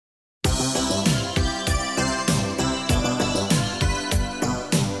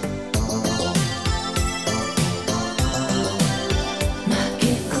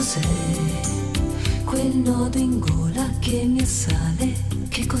nodo in gola che mi assale,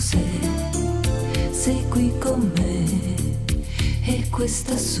 che cos'è? Sei qui con me e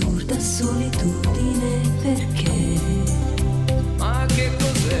questa assurda solitudine perché? Ma che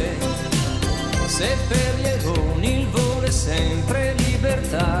cos'è? Se per gli eroni il volo è sempre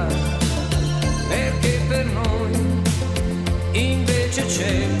libertà, perché per noi invece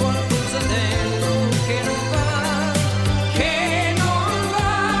c'è qualcosa dentro che non va, che non va.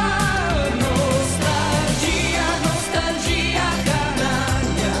 Nostalgia, nostalgia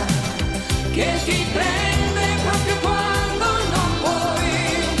canaglia, che ti prende proprio quando non puoi,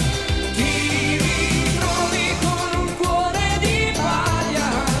 ti ritrovi con un cuore di paglia,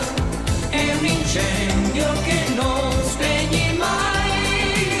 è un incendio che non spegni mai.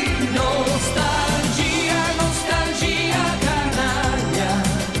 Nostalgia, nostalgia canaglia,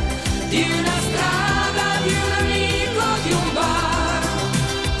 di una strada, di un amico, di un bar,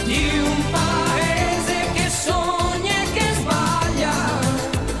 di un paese che sogna e che sbaglia,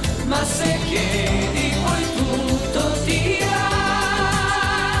 ma se chiedi poi tutto ti dà.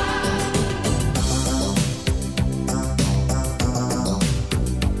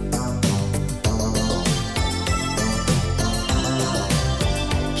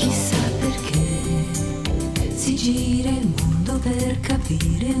 Chissà perché si gira il mondo per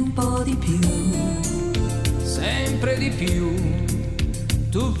capire un po' di più. Sempre di più,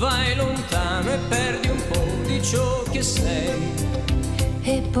 tu vai lontano e perdi un po' di ciò che sei.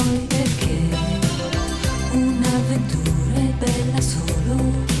 E poi perché un'avventura è bella solo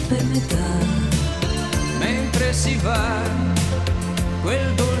per metà. Mentre si va,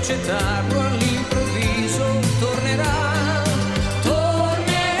 quel dolce tarlo all'improvviso tornerà.